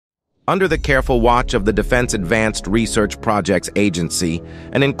Under the careful watch of the Defense Advanced Research Projects Agency,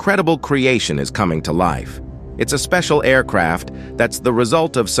 an incredible creation is coming to life. It's a special aircraft that's the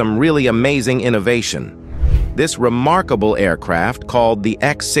result of some really amazing innovation. This remarkable aircraft, called the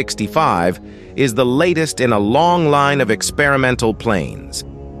X-65, is the latest in a long line of experimental planes.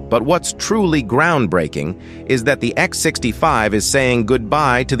 But what's truly groundbreaking is that the X-65 is saying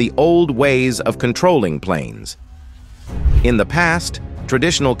goodbye to the old ways of controlling planes. In the past,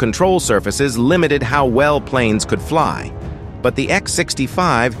 traditional control surfaces limited how well planes could fly. But the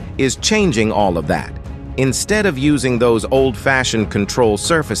X-65 is changing all of that. Instead of using those old-fashioned control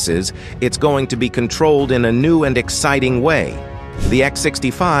surfaces, it's going to be controlled in a new and exciting way. The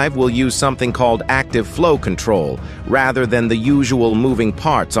X-65 will use something called active flow control, rather than the usual moving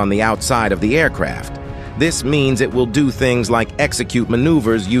parts on the outside of the aircraft. This means it will do things like execute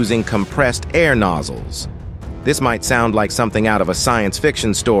maneuvers using compressed air nozzles. This might sound like something out of a science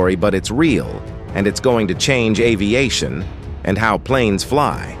fiction story, but it's real, and it's going to change aviation and how planes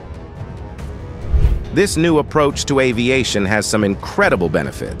fly. This new approach to aviation has some incredible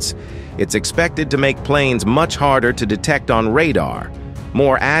benefits. It's expected to make planes much harder to detect on radar,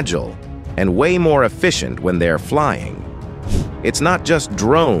 more agile, and way more efficient when they're flying. It's not just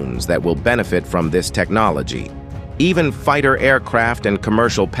drones that will benefit from this technology. Even fighter aircraft and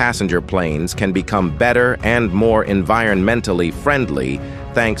commercial passenger planes can become better and more environmentally friendly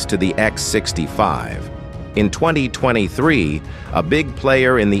thanks to the X-65. In 2023, a big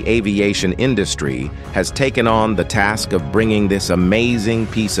player in the aviation industry has taken on the task of bringing this amazing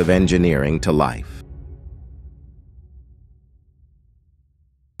piece of engineering to life.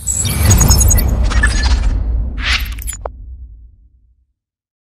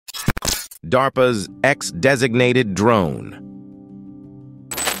 DARPA's X-designated drone.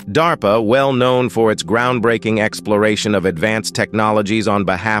 DARPA, well known for its groundbreaking exploration of advanced technologies on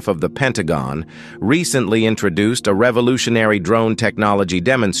behalf of the Pentagon, recently introduced a revolutionary drone technology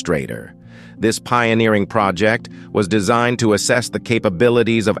demonstrator. This pioneering project was designed to assess the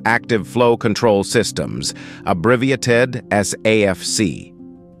capabilities of active flow control systems, abbreviated as AFC.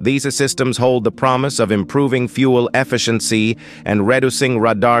 These systems hold the promise of improving fuel efficiency and reducing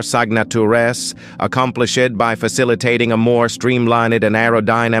radar signatures, accomplished by facilitating a more streamlined and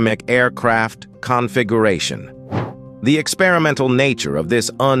aerodynamic aircraft configuration. The experimental nature of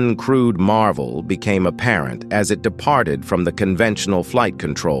this uncrewed marvel became apparent as it departed from the conventional flight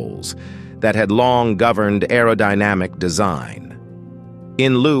controls that had long governed aerodynamic design.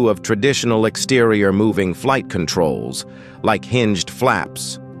 In lieu of traditional exterior moving flight controls, like hinged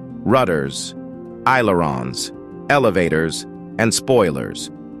flaps, rudders, ailerons, elevators, and spoilers,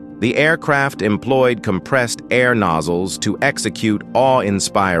 the aircraft employed compressed air nozzles to execute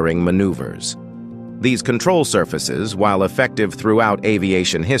awe-inspiring maneuvers. These control surfaces, while effective throughout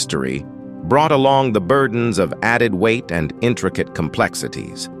aviation history, brought along the burdens of added weight and intricate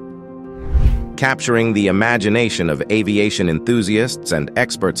complexities. Capturing the imagination of aviation enthusiasts and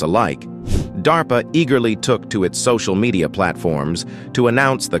experts alike, DARPA eagerly took to its social media platforms to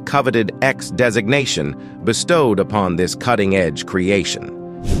announce the coveted X designation bestowed upon this cutting-edge creation.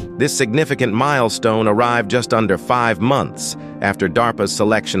 This significant milestone arrived just under 5 months after DARPA's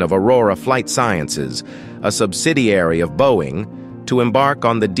selection of Aurora Flight Sciences, a subsidiary of Boeing, to embark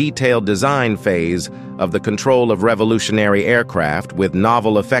on the detailed design phase of the Control of Revolutionary Aircraft with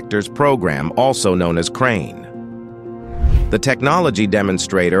Novel Effectors program, also known as CRANE. The technology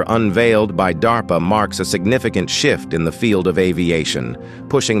demonstrator unveiled by DARPA marks a significant shift in the field of aviation,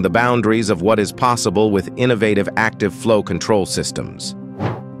 pushing the boundaries of what is possible with innovative active flow control systems.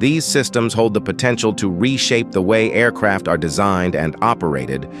 These systems hold the potential to reshape the way aircraft are designed and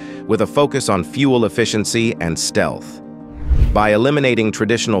operated, with a focus on fuel efficiency and stealth. By eliminating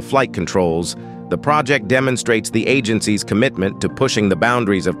traditional flight controls, the project demonstrates the agency's commitment to pushing the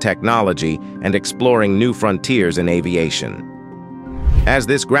boundaries of technology and exploring new frontiers in aviation. As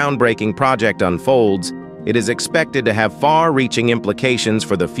this groundbreaking project unfolds, it is expected to have far-reaching implications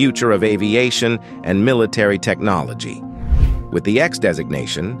for the future of aviation and military technology. With the X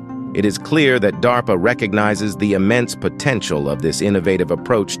designation, it is clear that DARPA recognizes the immense potential of this innovative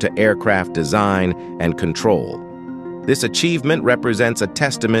approach to aircraft design and control. This achievement represents a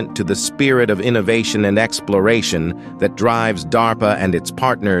testament to the spirit of innovation and exploration that drives DARPA and its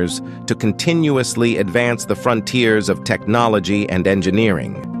partners to continuously advance the frontiers of technology and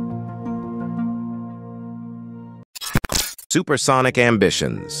engineering. Supersonic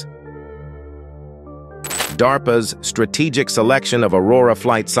ambitions. DARPA's strategic selection of Aurora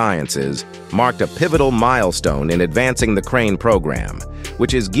Flight Sciences marked a pivotal milestone in advancing the Crane program,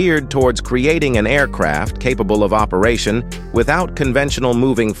 which is geared towards creating an aircraft capable of operation without conventional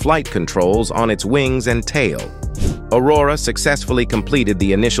moving flight controls on its wings and tail. Aurora successfully completed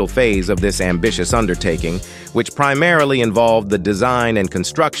the initial phase of this ambitious undertaking, which primarily involved the design and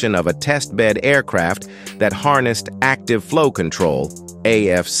construction of a test-bed aircraft that harnessed active flow control,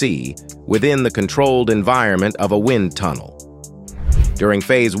 AFC, within the controlled environment of a wind tunnel. During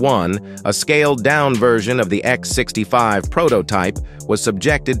Phase 1, a scaled-down version of the X-65 prototype was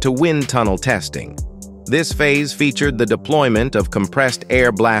subjected to wind tunnel testing. This phase featured the deployment of compressed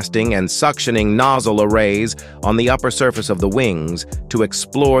air blasting and suctioning nozzle arrays on the upper surface of the wings to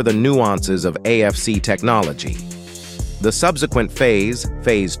explore the nuances of AFC technology. The subsequent phase,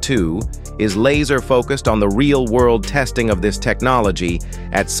 Phase 2, is laser-focused on the real-world testing of this technology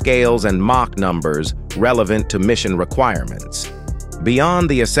at scales and Mach numbers relevant to mission requirements. Beyond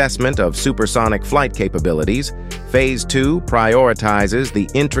the assessment of supersonic flight capabilities, Phase 2 prioritizes the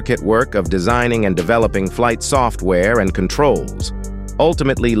intricate work of designing and developing flight software and controls,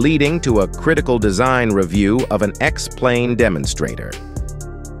 ultimately leading to a critical design review of an X-plane demonstrator.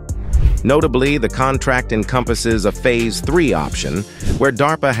 Notably, the contract encompasses a Phase 3 option, where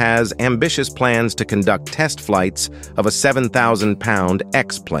DARPA has ambitious plans to conduct test flights of a 7,000-pound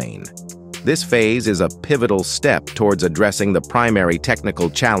X-plane. This phase is a pivotal step towards addressing the primary technical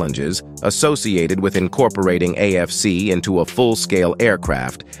challenges associated with incorporating AFC into a full-scale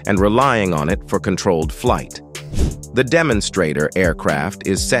aircraft and relying on it for controlled flight. The demonstrator aircraft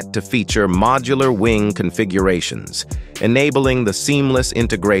is set to feature modular wing configurations, enabling the seamless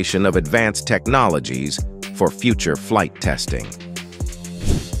integration of advanced technologies for future flight testing.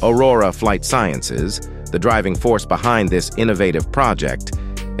 Aurora Flight Sciences, the driving force behind this innovative project,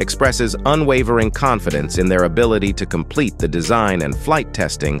 expresses unwavering confidence in their ability to complete the design and flight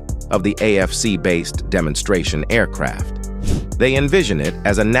testing of the AFC-based demonstration aircraft. They envision it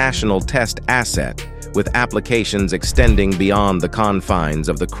as a national test asset, with applications extending beyond the confines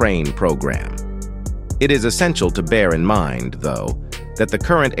of the Crane program. It is essential to bear in mind, though, that the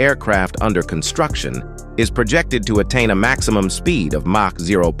current aircraft under construction is projected to attain a maximum speed of Mach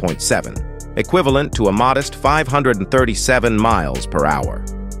 0.7, equivalent to a modest 537 miles per hour.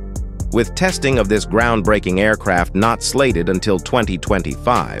 With testing of this groundbreaking aircraft not slated until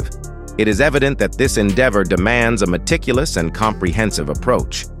 2025, it is evident that this endeavor demands a meticulous and comprehensive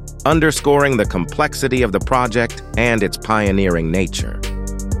approach, underscoring the complexity of the project and its pioneering nature.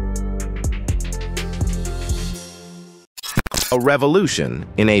 A revolution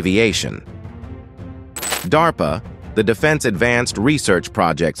in aviation. DARPA, the Defense Advanced Research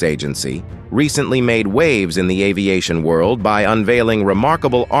Projects Agency, recently made waves in the aviation world by unveiling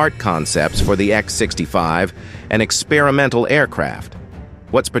remarkable art concepts for the X-65, an experimental aircraft.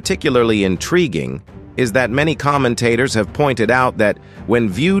 What's particularly intriguing is that many commentators have pointed out that, when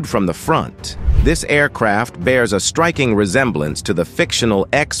viewed from the front, this aircraft bears a striking resemblance to the fictional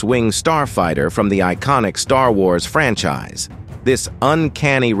X-Wing starfighter from the iconic Star Wars franchise. This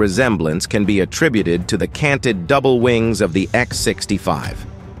uncanny resemblance can be attributed to the canted double wings of the X-65.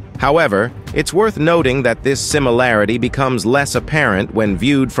 However, it's worth noting that this similarity becomes less apparent when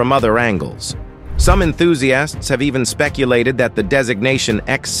viewed from other angles. Some enthusiasts have even speculated that the designation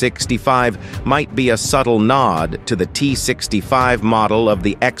X-65 might be a subtle nod to the T-65 model of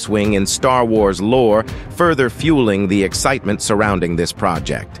the X-Wing in Star Wars lore, further fueling the excitement surrounding this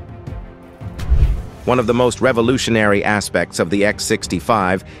project. One of the most revolutionary aspects of the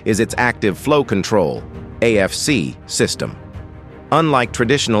X-65 is its active flow control, AFC, system. Unlike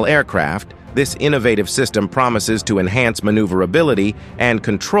traditional aircraft, this innovative system promises to enhance maneuverability and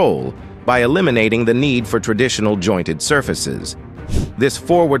control by eliminating the need for traditional jointed surfaces. This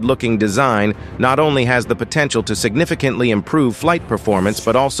forward-looking design not only has the potential to significantly improve flight performance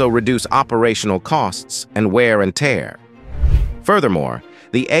but also reduce operational costs and wear and tear. Furthermore,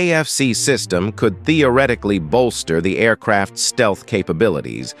 the AFC system could theoretically bolster the aircraft's stealth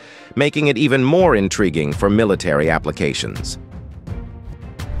capabilities, making it even more intriguing for military applications.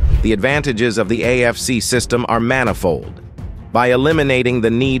 The advantages of the AFC system are manifold. By eliminating the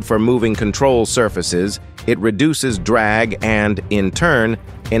need for moving control surfaces, it reduces drag and, in turn,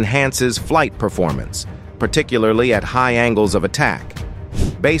 enhances flight performance, particularly at high angles of attack.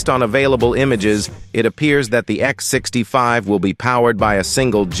 Based on available images, it appears that the X-65 will be powered by a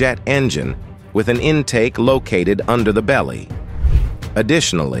single jet engine with an intake located under the belly.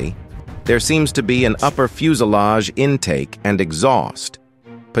 Additionally, there seems to be an upper fuselage intake and exhaust,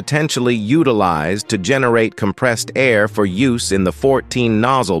 potentially utilized to generate compressed air for use in the 14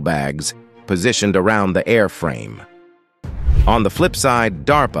 nozzle bags positioned around the airframe. On the flip side,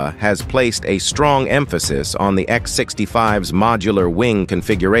 DARPA has placed a strong emphasis on the X-65's modular wing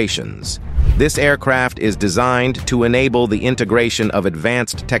configurations. This aircraft is designed to enable the integration of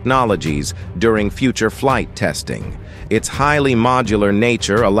advanced technologies during future flight testing. Its highly modular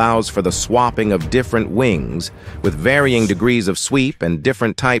nature allows for the swapping of different wings, with varying degrees of sweep and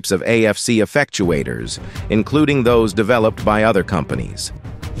different types of AFC effectuators, including those developed by other companies.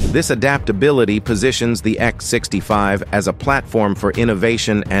 This adaptability positions the X-65 as a platform for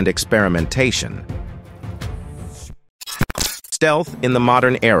innovation and experimentation. Stealth in the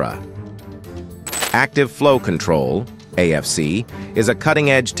modern era. Active flow control, AFC, is a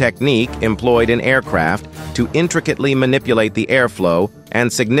cutting-edge technique employed in aircraft to intricately manipulate the airflow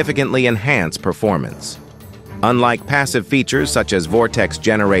and significantly enhance performance. Unlike passive features such as vortex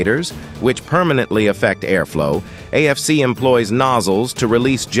generators, which permanently affect airflow, AFC employs nozzles to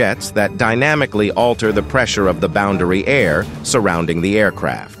release jets that dynamically alter the pressure of the boundary air surrounding the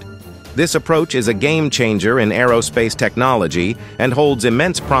aircraft. This approach is a game-changer in aerospace technology and holds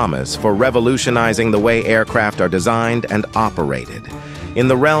immense promise for revolutionizing the way aircraft are designed and operated. In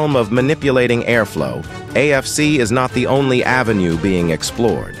the realm of manipulating airflow, AFC is not the only avenue being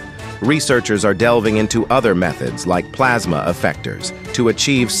explored. Researchers are delving into other methods like plasma effectors to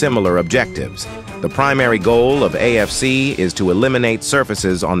achieve similar objectives. The primary goal of AFC is to eliminate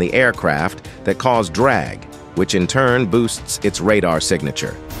surfaces on the aircraft that cause drag, which in turn boosts its radar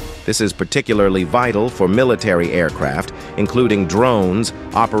signature. This is particularly vital for military aircraft, including drones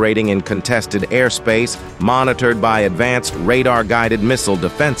operating in contested airspace monitored by advanced radar-guided missile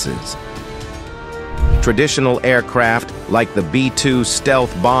defenses. Traditional aircraft, like the B-2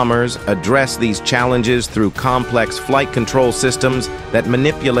 stealth bombers, address these challenges through complex flight control systems that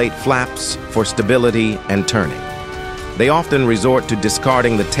manipulate flaps for stability and turning. They often resort to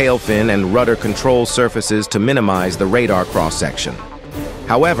discarding the tail fin and rudder control surfaces to minimize the radar cross-section.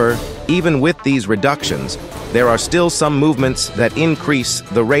 However, even with these reductions, there are still some movements that increase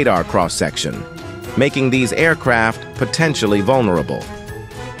the radar cross-section, making these aircraft potentially vulnerable.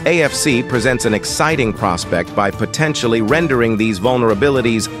 AFC presents an exciting prospect by potentially rendering these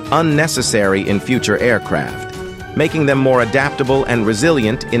vulnerabilities unnecessary in future aircraft, making them more adaptable and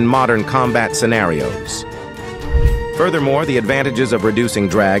resilient in modern combat scenarios. Furthermore, the advantages of reducing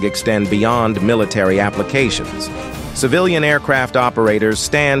drag extend beyond military applications. Civilian aircraft operators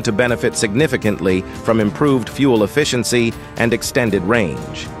stand to benefit significantly from improved fuel efficiency and extended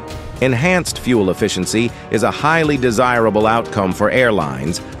range. Enhanced fuel efficiency is a highly desirable outcome for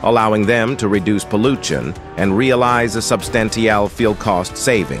airlines, allowing them to reduce pollution and realize a substantial fuel cost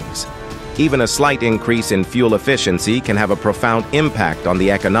savings. Even a slight increase in fuel efficiency can have a profound impact on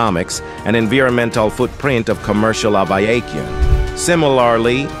the economics and environmental footprint of commercial aviation.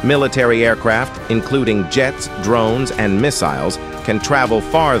 Similarly, military aircraft, including jets, drones, and missiles, can travel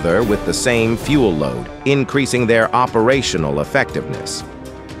farther with the same fuel load, increasing their operational effectiveness.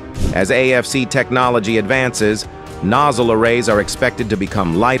 As AFC technology advances, nozzle arrays are expected to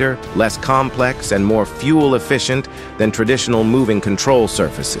become lighter, less complex, and more fuel-efficient than traditional moving control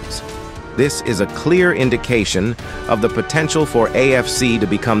surfaces. This is a clear indication of the potential for AFC to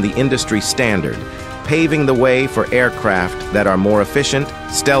become the industry standard, paving the way for aircraft that are more efficient,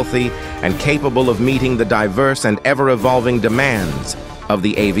 stealthy, and capable of meeting the diverse and ever-evolving demands of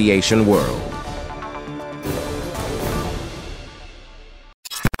the aviation world.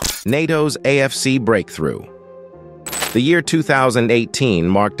 NATO's AFC breakthrough. The year 2018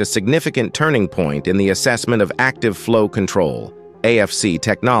 marked a significant turning point in the assessment of active flow control, AFC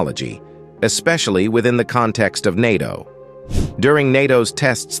technology, especially within the context of NATO. During NATO's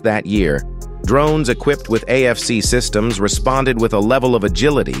tests that year, drones equipped with AFC systems responded with a level of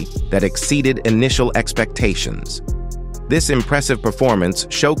agility that exceeded initial expectations. This impressive performance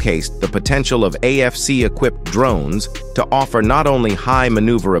showcased the potential of AFC-equipped drones to offer not only high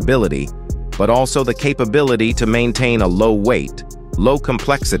maneuverability, but also the capability to maintain a low weight, low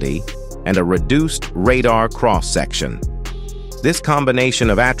complexity, and a reduced radar cross-section. This combination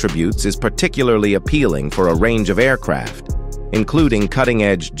of attributes is particularly appealing for a range of aircraft, including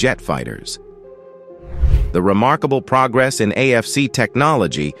cutting-edge jet fighters. The remarkable progress in AFC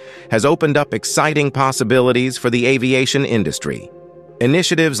technology has opened up exciting possibilities for the aviation industry.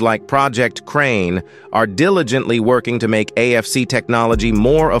 Initiatives like Project Crane are diligently working to make AFC technology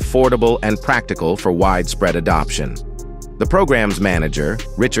more affordable and practical for widespread adoption. The program's manager,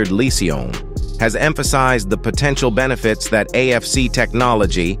 Richard Lesion, has emphasized the potential benefits that AFC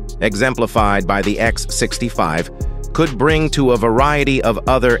technology, exemplified by the X-65, could bring to a variety of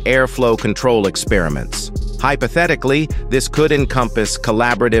other airflow control experiments. Hypothetically, this could encompass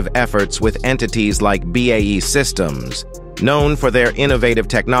collaborative efforts with entities like BAE Systems, known for their innovative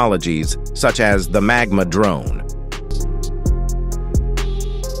technologies, such as the Magma drone.